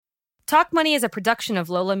Talk Money is a production of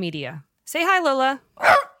Lola Media. Say hi, Lola.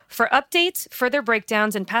 For updates, further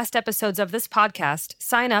breakdowns, and past episodes of this podcast,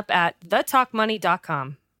 sign up at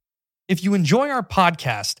thetalkmoney.com. If you enjoy our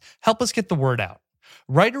podcast, help us get the word out.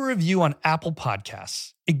 Write a review on Apple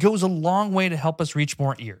Podcasts. It goes a long way to help us reach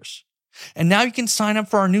more ears. And now you can sign up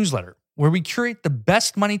for our newsletter, where we curate the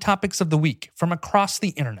best money topics of the week from across the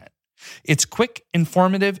internet. It's quick,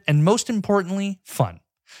 informative, and most importantly, fun.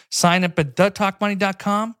 Sign up at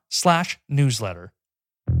thetalkmoney.com/newsletter.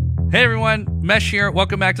 Hey everyone, Mesh here.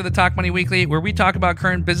 Welcome back to the Talk Money Weekly, where we talk about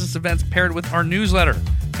current business events paired with our newsletter.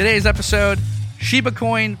 Today's episode, Shiba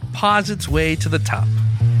Coin paws its way to the top.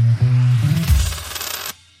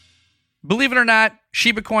 Believe it or not,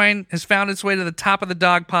 Shiba Coin has found its way to the top of the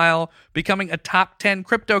dog pile, becoming a top 10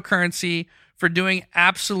 cryptocurrency for doing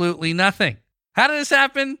absolutely nothing. How did this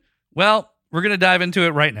happen? Well, we're going to dive into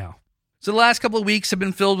it right now. So the last couple of weeks have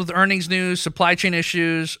been filled with earnings news, supply chain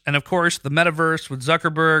issues, and of course, the metaverse with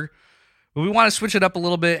Zuckerberg. But we want to switch it up a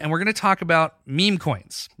little bit, and we're going to talk about meme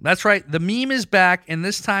coins. That's right, the meme is back, and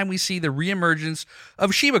this time we see the reemergence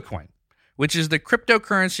of Shiba Coin, which is the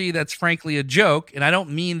cryptocurrency that's frankly a joke, and I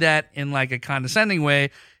don't mean that in like a condescending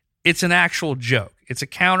way. It's an actual joke. It's a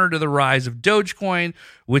counter to the rise of Dogecoin,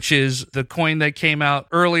 which is the coin that came out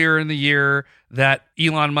earlier in the year that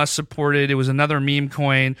Elon Musk supported. It was another meme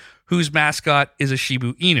coin whose mascot is a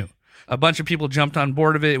Shiba Inu. A bunch of people jumped on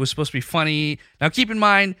board of it. It was supposed to be funny. Now, keep in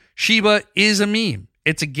mind, Shiba is a meme.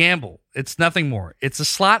 It's a gamble. It's nothing more. It's a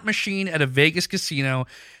slot machine at a Vegas casino,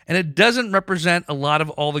 and it doesn't represent a lot of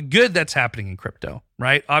all the good that's happening in crypto,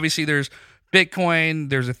 right? Obviously, there's Bitcoin,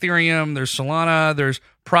 there's Ethereum, there's Solana, there's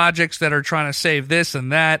projects that are trying to save this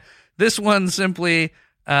and that. This one's simply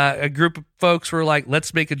a group of folks were like,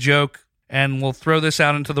 let's make a joke, and we'll throw this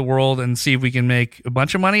out into the world and see if we can make a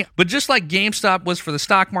bunch of money. But just like GameStop was for the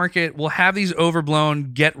stock market, we'll have these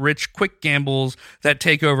overblown get-rich-quick gambles that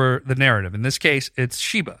take over the narrative. In this case, it's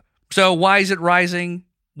Shiba. So why is it rising?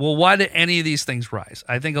 Well, why do any of these things rise?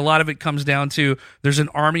 I think a lot of it comes down to there's an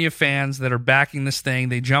army of fans that are backing this thing.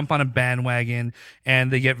 They jump on a bandwagon and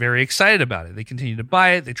they get very excited about it. They continue to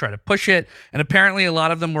buy it. They try to push it. And apparently a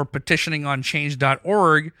lot of them were petitioning on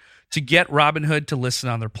change.org to get Robinhood to list it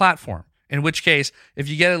on their platform. In which case, if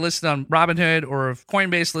you get it listed on Robinhood or if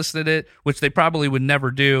Coinbase listed it, which they probably would never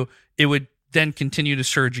do, it would then continue to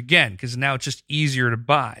surge again because now it's just easier to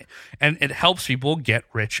buy. And it helps people get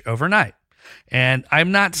rich overnight. And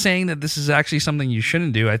I'm not saying that this is actually something you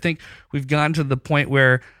shouldn't do. I think we've gone to the point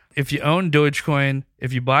where if you own Dogecoin,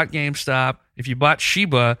 if you bought GameStop, if you bought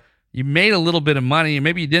Shiba, you made a little bit of money.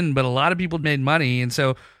 Maybe you didn't, but a lot of people made money. And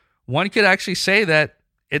so one could actually say that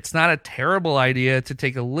it's not a terrible idea to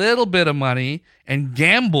take a little bit of money and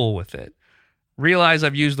gamble with it. Realize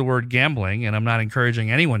I've used the word gambling, and I'm not encouraging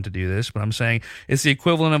anyone to do this, but I'm saying it's the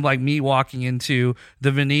equivalent of like me walking into the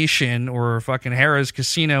Venetian or fucking Harrah's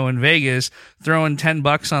Casino in Vegas, throwing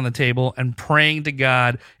 $10 on the table and praying to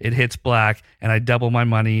God it hits black and I double my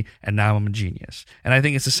money and now I'm a genius. And I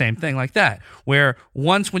think it's the same thing like that, where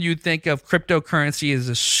once when you think of cryptocurrency as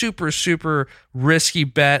a super, super risky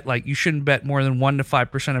bet, like you shouldn't bet more than 1 to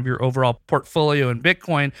 5% of your overall portfolio in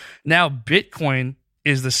Bitcoin, now Bitcoin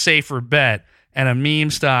is the safer bet. And a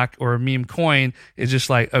meme stock or a meme coin is just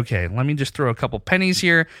like, okay, let me just throw a couple pennies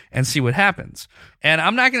here and see what happens. And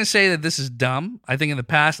I'm not going to say that this is dumb. I think in the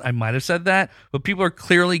past I might have said that, but people are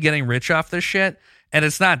clearly getting rich off this shit, and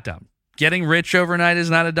it's not dumb. Getting rich overnight is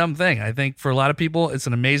not a dumb thing. I think for a lot of people, it's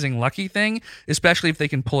an amazing lucky thing, especially if they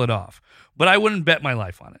can pull it off. But I wouldn't bet my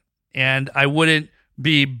life on it. And I wouldn't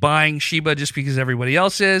be buying Shiba just because everybody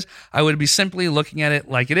else is. I would be simply looking at it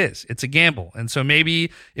like it is. It's a gamble. And so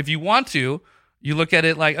maybe if you want to, you look at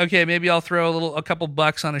it like, okay, maybe I'll throw a couple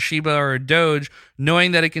bucks on a Shiba or a Doge,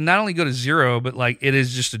 knowing that it can not only go to zero, but like it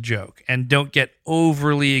is just a joke. And don't get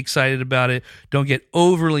overly excited about it. Don't get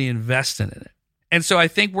overly invested in it. And so I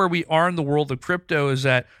think where we are in the world of crypto is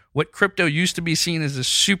that what crypto used to be seen as a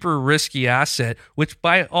super risky asset, which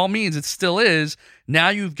by all means it still is, now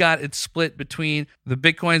you've got it split between the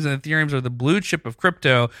Bitcoins and Ethereums or the blue chip of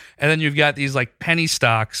crypto, and then you've got these like penny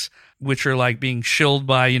stocks which are like being shilled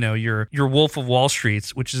by, you know, your Wolf of Wall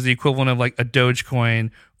Streets, which is the equivalent of like a Dogecoin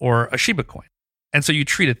or a Shiba coin. And so you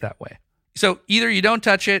treat it that way. So either you don't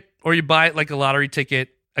touch it or you buy it like a lottery ticket,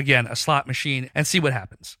 again, a slot machine, and see what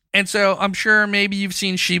happens. And so I'm sure maybe you've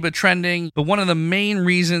seen Shiba trending, but one of the main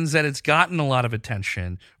reasons that it's gotten a lot of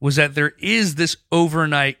attention was that there is this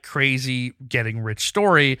overnight crazy getting rich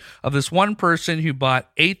story of this one person who bought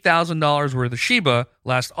 $8,000 worth of Shiba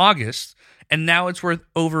last August, and now it's worth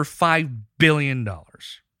over $5 billion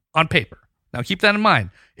on paper. Now keep that in mind.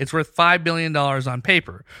 It's worth $5 billion on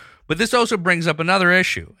paper. But this also brings up another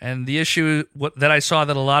issue. And the issue that I saw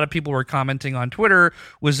that a lot of people were commenting on Twitter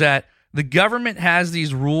was that the government has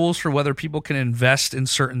these rules for whether people can invest in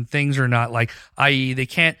certain things or not, like, i.e., they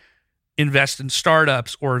can't invest in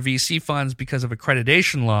startups or VC funds because of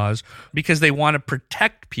accreditation laws, because they want to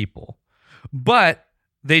protect people. But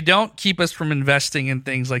they don't keep us from investing in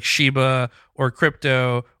things like Shiba or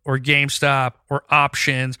crypto or GameStop or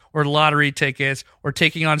options or lottery tickets or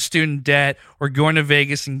taking on student debt or going to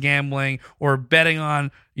Vegas and gambling or betting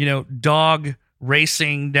on, dog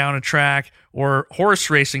racing down a track or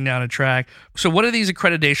horse racing down a track. So what do these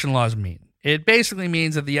accreditation laws mean? It basically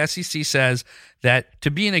means that the SEC says that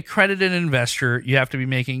to be an accredited investor, you have to be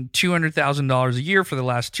making $200,000 a year for the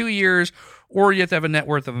last 2 years, or you have to have a net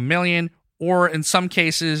worth of $1 million, or in some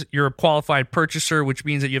cases, you're a qualified purchaser, which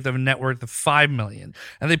means that you have to have a net worth of $5 million.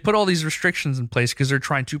 And they put all these restrictions in place because they're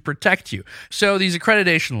trying to protect you. So these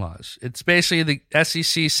accreditation laws, it's basically the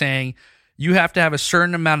SEC saying you have to have a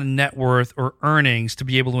certain amount of net worth or earnings to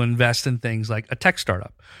be able to invest in things like a tech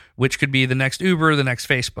startup, which could be the next Uber, the next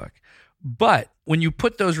Facebook. But when you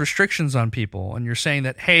put those restrictions on people and you're saying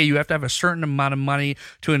that, hey, you have to have a certain amount of money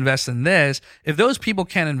to invest in this, if those people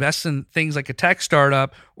can't invest in things like a tech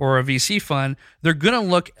startup or a VC fund, they're going to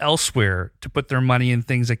look elsewhere to put their money in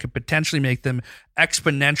things that could potentially make them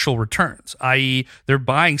exponential returns, i.e., they're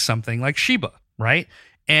buying something like Shiba, right?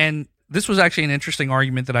 And this was actually an interesting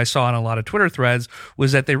argument that I saw in a lot of Twitter threads,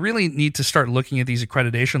 was that they really need to start looking at these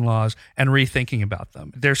accreditation laws and rethinking about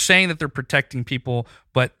them. They're saying that they're protecting people,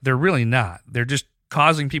 but they're really not. They're just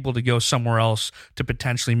causing people to go somewhere else to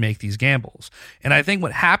potentially make these gambles. And I think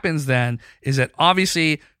what happens then is that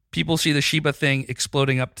obviously people see the Shiba thing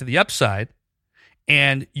exploding up to the upside,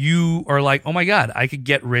 and you are like, oh my God, I could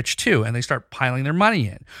get rich too. And they start piling their money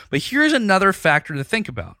in. But here's another factor to think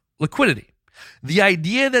about: liquidity. The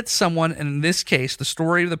idea that someone, and in this case, the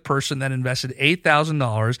story of the person that invested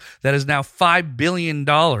 $8,000 that is now $5 billion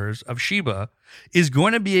of Shiba, is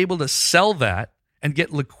going to be able to sell that and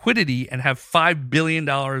get liquidity and have $5 billion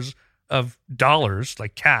of dollars,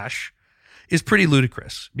 like cash, is pretty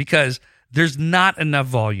ludicrous because there's not enough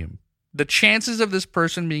volume. The chances of this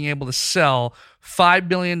person being able to sell $5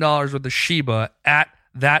 billion worth of Shiba at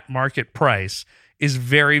that market price is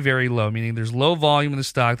very, very low, meaning there's low volume in the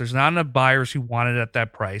stock. There's not enough buyers who want it at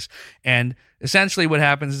that price. And essentially what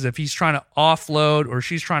happens is if he's trying to offload or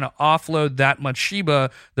she's trying to offload that much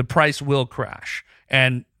Shiba, the price will crash.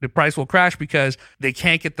 And the price will crash because they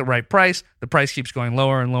can't get the right price. The price keeps going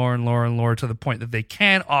lower and lower and lower and lower to the point that they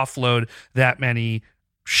can offload that many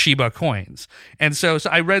Shiba coins. And so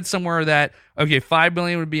I read somewhere that, okay, 5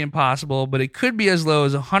 billion would be impossible, but it could be as low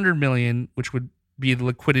as 100 million, which would be the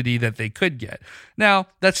liquidity that they could get. Now,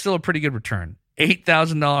 that's still a pretty good return.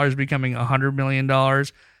 $8,000 becoming $100 million.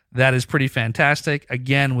 That is pretty fantastic.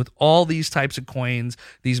 Again, with all these types of coins,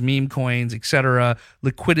 these meme coins, etc.,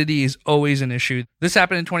 liquidity is always an issue. This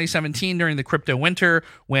happened in 2017 during the crypto winter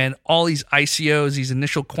when all these ICOs, these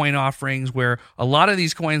initial coin offerings, where a lot of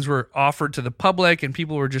these coins were offered to the public and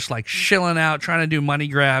people were just like shilling out, trying to do money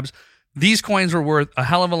grabs. These coins were worth a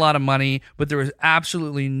hell of a lot of money, but there was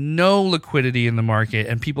absolutely no liquidity in the market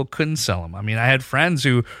and people couldn't sell them. I mean, I had friends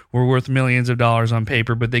who were worth millions of dollars on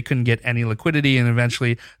paper, but they couldn't get any liquidity, and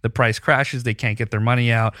eventually the price crashes, they can't get their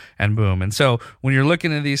money out, and boom. And so when you're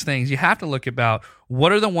looking at these things, you have to look about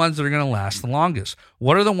what are the ones that are going to last the longest?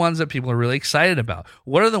 What are the ones that people are really excited about?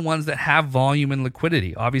 What are the ones that have volume and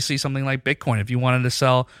liquidity? Obviously, something like Bitcoin. If you wanted to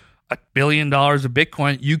sell $1 billion of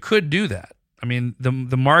Bitcoin, you could do that. I mean, the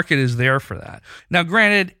market is there for that. Now,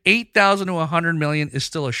 granted, 8,000 to 100 million is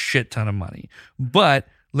still a shit ton of money, but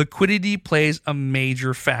liquidity plays a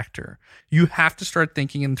major factor. You have to start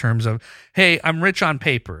thinking in terms of, hey, I'm rich on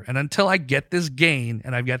paper, and until I get this gain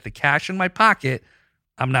and I've got the cash in my pocket,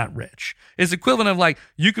 I'm not rich. It's equivalent of like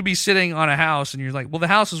you could be sitting on a house and you're like, well, the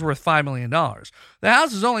house is worth $5 million. The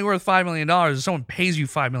house is only worth $5 million if someone pays you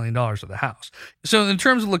 $5 million for the house. So in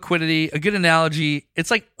terms of liquidity, a good analogy,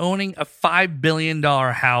 it's like owning a $5 billion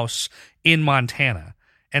house in Montana.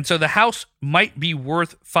 And so the house might be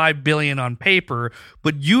worth $5 billion on paper,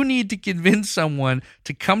 but you need to convince someone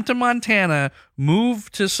to come to Montana, move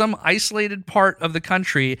to some isolated part of the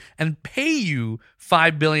country, and pay you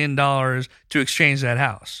 $5 billion to exchange that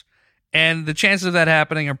house. And the chances of that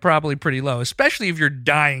happening are probably pretty low, especially if you're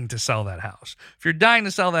dying to sell that house. If you're dying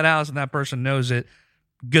to sell that house and that person knows it,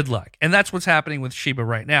 good luck. And that's what's happening with Shiba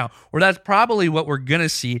right now, or that's probably what we're going to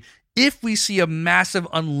see if we see a massive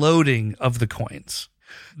unloading of the coins.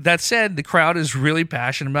 That said, the crowd is really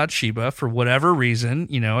passionate about Shiba for whatever reason,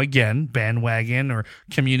 again, bandwagon or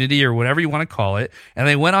community or whatever you want to call it. And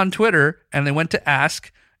they went on Twitter and they went to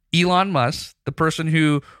ask Elon Musk, the person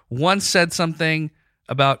who once said something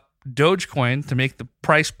about Dogecoin to make the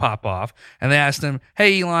price pop off. And they asked him,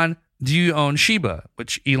 hey, Elon, do you own Shiba?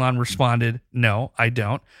 Which Elon responded, no, I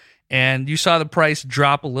don't. And you saw the price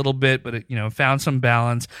drop a little bit, but it, found some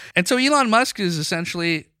balance. And so Elon Musk is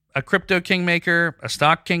essentially a crypto kingmaker, a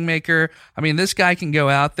stock kingmaker. I mean, this guy can go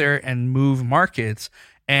out there and move markets.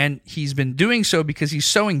 And he's been doing so because he's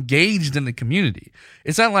so engaged in the community.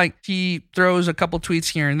 It's not like he throws a couple tweets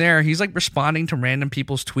here and there. He's like responding to random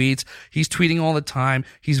people's tweets. He's tweeting all the time.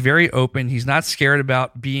 He's very open. He's not scared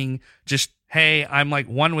about being just, hey, I'm like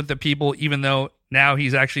one with the people, even though now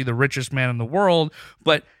he's actually the richest man in the world.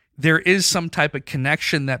 But there is some type of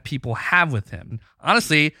connection that people have with him.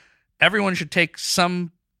 Honestly, everyone should take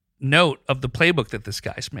some note of the playbook that this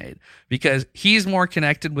guy's made, because he's more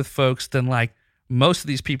connected with folks than like most of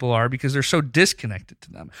these people are, because they're so disconnected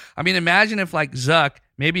to them. I mean, imagine if like Zuck,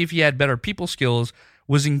 maybe if he had better people skills,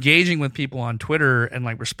 was engaging with people on Twitter and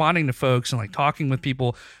like responding to folks and like talking with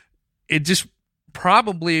people. It just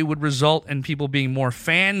probably would result in people being more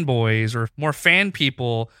fanboys or more fan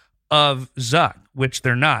people of Zuck, which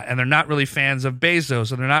they're not. And they're not really fans of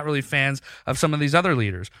Bezos, and they're not really fans of some of these other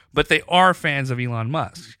leaders, but they are fans of Elon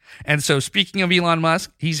Musk. And so speaking of Elon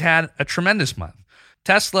Musk, he's had a tremendous month.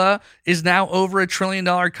 Tesla is now over $1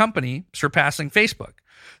 trillion company, surpassing Facebook.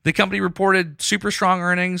 The company reported super strong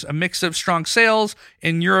earnings, a mix of strong sales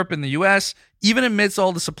in Europe and the US, even amidst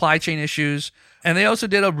all the supply chain issues. And they also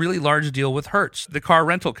did a really large deal with Hertz, the car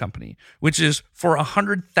rental company, which is for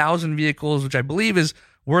 100,000 vehicles, which I believe is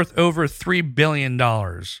worth over $3 billion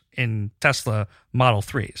in Tesla Model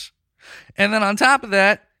 3s. And then on top of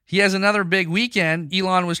that, he has another big weekend.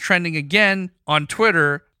 Elon was trending again on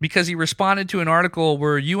Twitter because he responded to an article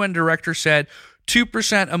where a UN director said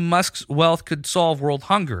 2% of Musk's wealth could solve world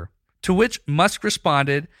hunger. To which Musk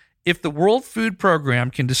responded, if the World Food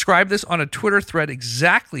Program can describe this on a Twitter thread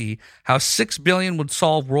exactly how 6 billion would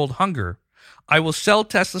solve world hunger, I will sell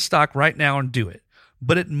Tesla stock right now and do it.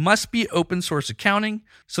 But it must be open source accounting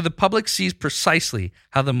so the public sees precisely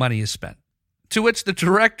how the money is spent. To which the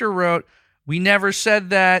director wrote, we never said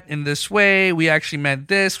that in this way. We actually meant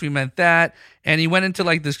this. We meant that. And he went into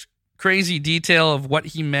like this crazy detail of what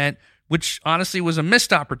he meant, which honestly was a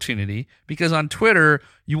missed opportunity, because on Twitter,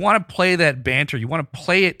 you want to play that banter. You want to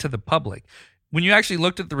play it to the public. When you actually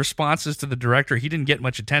looked at the responses to the director, he didn't get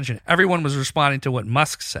much attention. Everyone was responding to what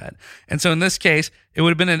Musk said. And so in this case, it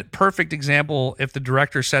would have been a perfect example if the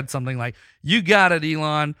director said something like, you got it,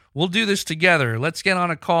 Elon. We'll do this together. Let's get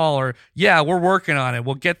on a call. Or, yeah, we're working on it.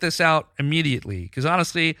 We'll get this out immediately. Because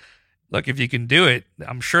honestly, look, if you can do it,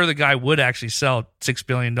 I'm sure the guy would actually sell $6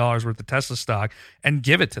 billion worth of Tesla stock and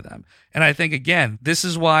give it to them. And I think, again, this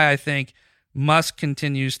is why I think Musk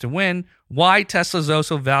continues to win. Why Tesla's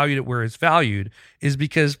also valued at where it's valued is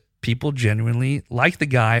because people genuinely like the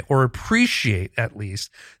guy, or appreciate at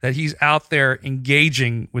least that he's out there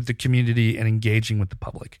engaging with the community and engaging with the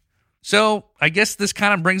public. So I guess this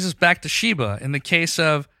kind of brings us back to Shiba. In the case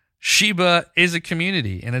of Shiba is a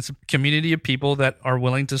community, and it's a community of people that are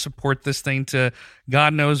willing to support this thing to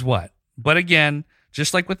God knows what. But again,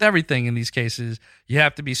 just like with everything in these cases, you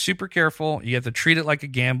have to be super careful. You have to treat it like a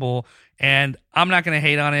gamble. And I'm not going to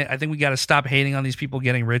hate on it. I think we got to stop hating on these people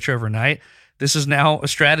getting rich overnight. This is now a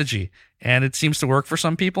strategy, and it seems to work for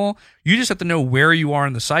some people. You just have to know where you are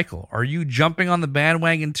in the cycle. Are you jumping on the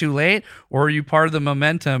bandwagon too late, or are you part of the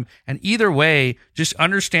momentum? And either way, just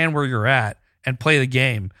understand where you're at and play the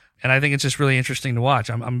game. And I think it's just really interesting to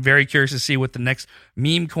watch. I'm very curious to see what the next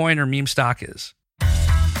meme coin or meme stock is.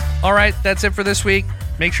 All right, that's it for this week.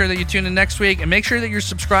 Make sure that you tune in next week, and make sure that you're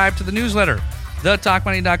subscribed to the newsletter,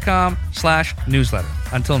 thetalkmoney.com/newsletter.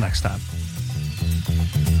 Until next time.